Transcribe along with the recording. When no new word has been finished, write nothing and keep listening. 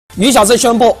余小C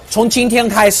宣布，从今天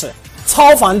开始，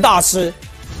超凡大师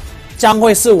将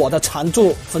会是我的常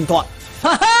驻分段。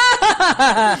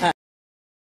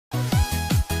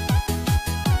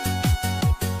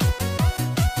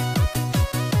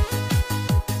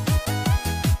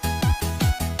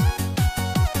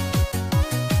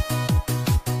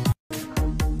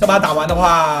这把打完的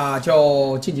话，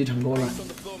就晋级成功了。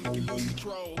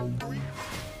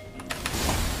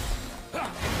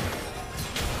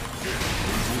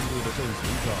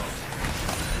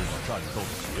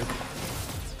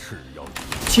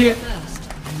 切！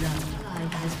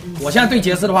我现在对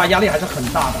杰斯的话压力还是很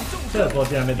大的。这波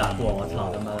竟然没打过，我操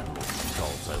他妈！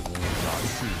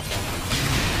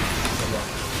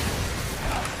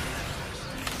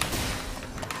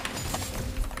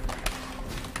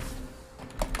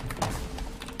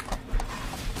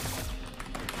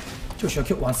就学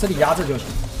Q 往死里压制就行。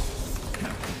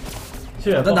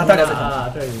血等他带来这啊，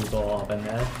这一波本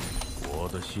人。我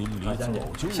的心里早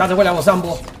就下次会来我上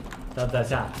波。 在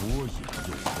下。我也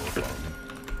有所防。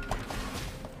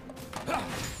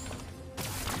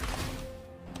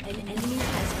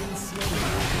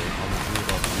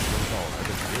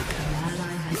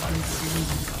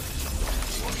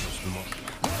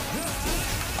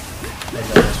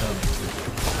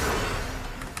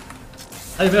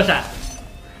还有没有闪？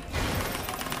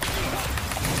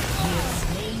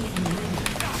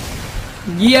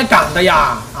你也敢的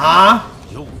呀？啊！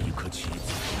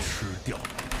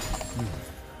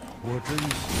 我真喜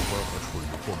欢和蠢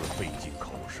货们费尽口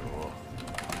舌。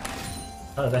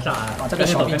他在上岸，把这个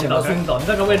小兵走，跟走，你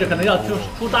这个位置可能要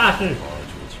出大事。发掘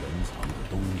潜藏的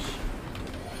东西。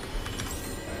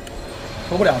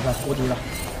脱不了的，无敌了。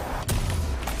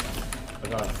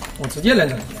我直接人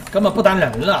整，根本不当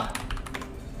人了。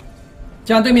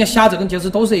既然对面瞎子跟杰斯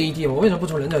都是 AD， 我为什么不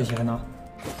出忍者鞋呢？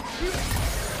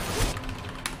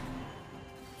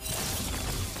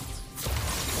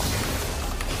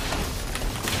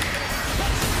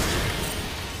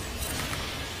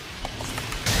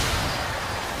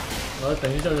 我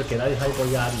等于就是给了他一波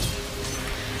压力。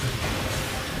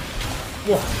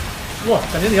哇，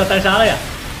感觉你要单杀了呀！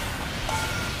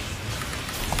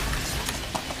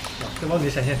这波你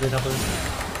闪现追他不是？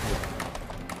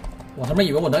我他妈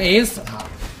以为我能 A 死他。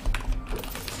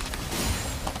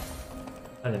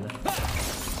看人呢？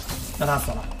让他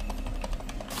死了。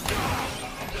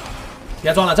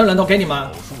别装了，这人头给你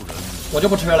们，我就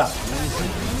不吃了。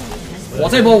我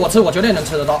这波我吃，我绝对能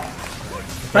吃得到。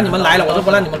 但你们来了，我就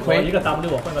不让你们亏。一个 W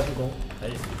我换个助攻，可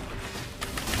以。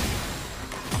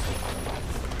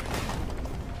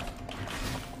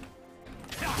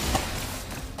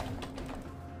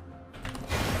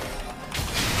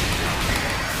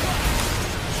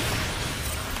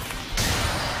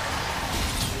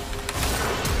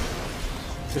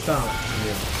就上了，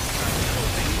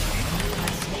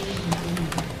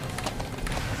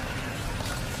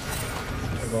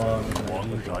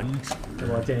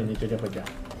我建议你直接回家。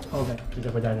OK， 直接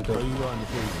回家就对了。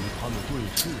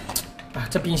啊，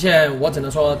这兵线我只能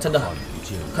说真的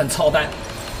很操蛋。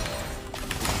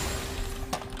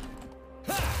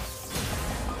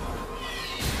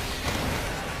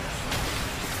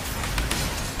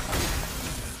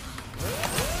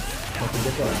我直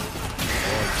接过来。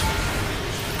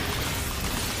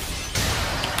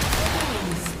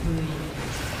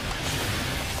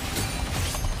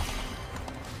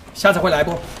下次会来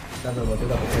不？下次我这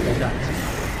个不会下。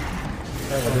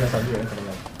 哎，我这个小巨人可能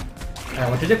来。哎，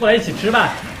我直接过来一起吃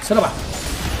吧，吃了吧。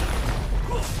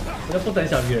我就不等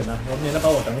小巨人了，我免得把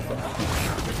我等死。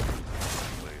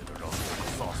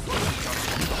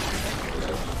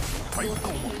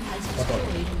我走了。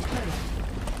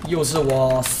又是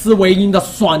我斯维因的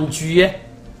爽局。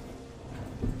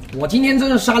我今天真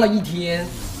是杀了一天。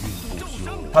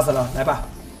他死了，来吧。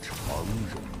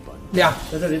亮，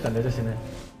在这里等着就行了。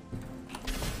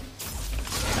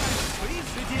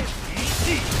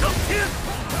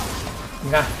 你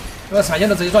看，这个闪现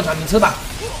的直接撞墙，你吃吧。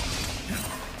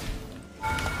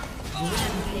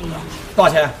多少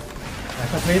钱？哎，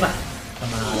快推吧！他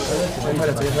妈的，直接推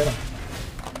了，直接推了。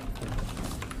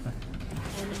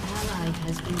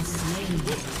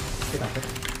别打飞！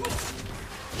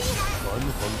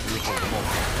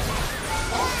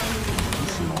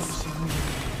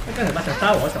他干什么？想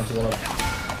杀我？想多了吧？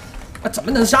啊，怎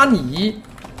么能杀你？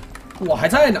我还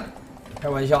在呢，开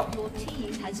玩笑。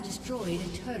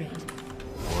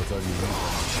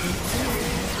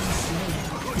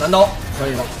 难刀可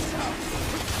以了，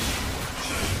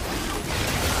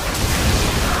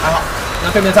还好，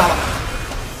那对面炸了。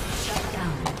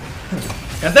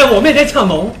敢在我面前抢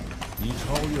龙，你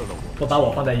超越了我，不把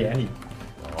我放在眼里。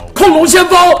恐龙先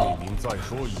锋。再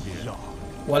说一遍呀！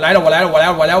我来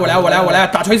了！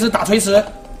打锤石！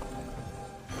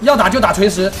要打就打锤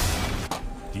石！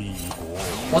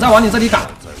我在往你这里打。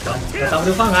把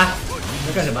W 放开！你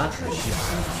在干什么？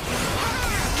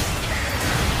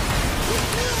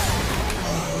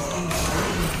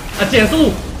啊，减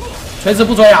速！锤石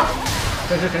不追啊！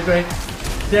这是谁追？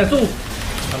减速！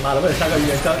他妈的，为了杀个鱼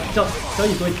人，交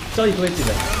一堆技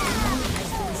能。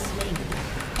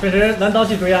确实拿刀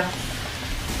去追啊！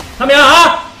他没有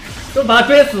啊！就把他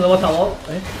追死！我操！我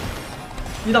哎，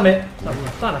一刀没？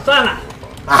算了！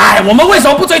哎，我们为什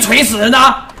么不追锤石呢？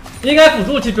应该辅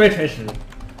助去追锤石。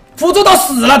辅助都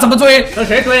死了，怎么追？和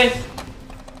谁追？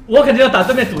我肯定要打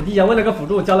对面主力啊！为了个辅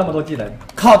助交那么多技能。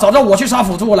靠！早知道我去杀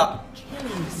辅助了。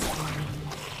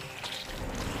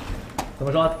怎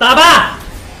么说？打吧！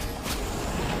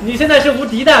你现在是无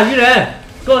敌的鱼人，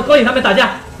勾引他们打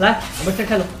架。来，我们先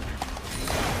开龙。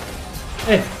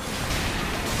哎。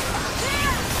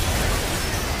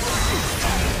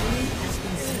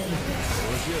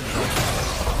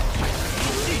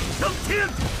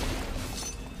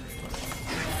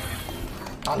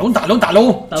打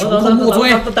龙！穷途末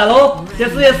追！打龙！杰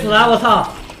斯也死了，我操！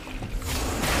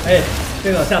哎，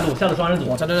这个下路双人组，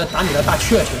我真的是打你的大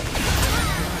雀雀！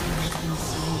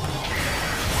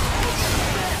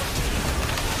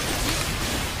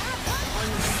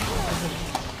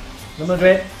能不能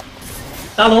追？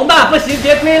打龙吧，不行，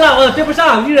别追了，我追不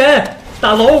上鱼人。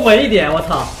打龙稳一点，我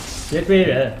操！别追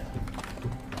人。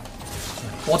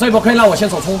我这一波可以让我先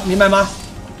手冲，明白吗？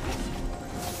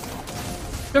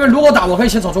因为如果打我可以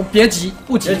先手冲，别急，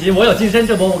不急，我有金身，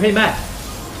这波我可以卖。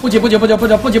不急，拖一会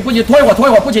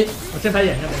儿，不急。我先排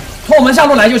眼上面，拖我们下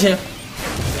路来就行。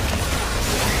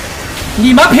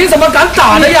你们凭什么敢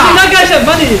打的呀？你在干什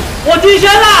么你？我金身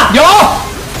了。有。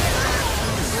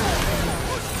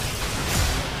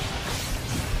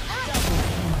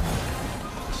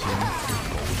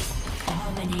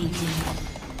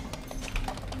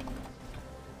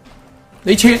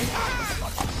雷切，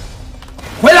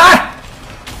回来！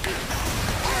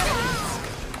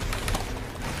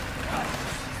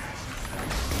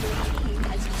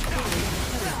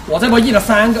我这波 E 了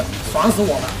3个，爽死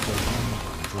我了！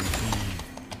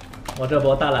我这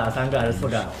波带了3个还是4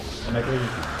个？我没注意。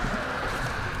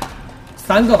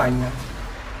3个吧，应该。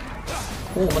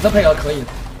我们这配合可以的。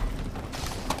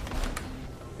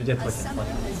直接拖起来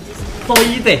，so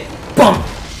easy， 棒！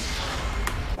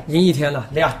赢1天了，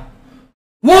亮！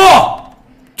我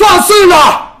转世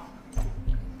了！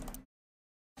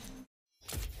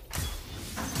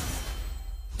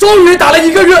终于打了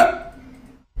1个月。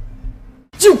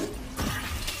就，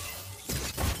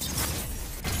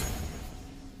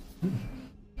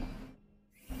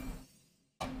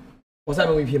我是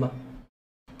MVP 吗？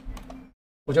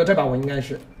我觉得这把我应该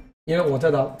是，因为我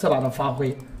这把的发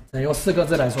挥，能用4个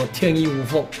字来说，天衣无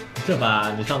缝。这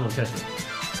把你上路确实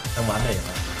很完美了。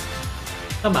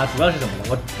那把主要是什么呢？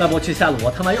我那波去下路，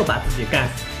我他妈又把自己干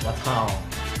死，我操！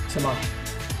是吗？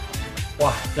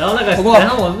哇！然后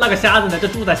我那个瞎子呢，就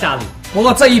住在下路。不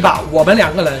过这一把我们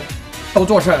2个人都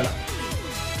做事儿了。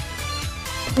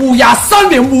乌鸦3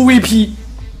连Mvp，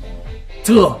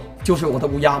 这就是我的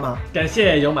乌鸦吗？感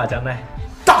谢有马江奈，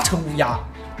大成乌鸦。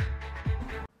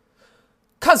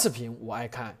看视频我爱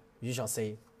看，余小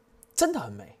C 真的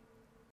很美。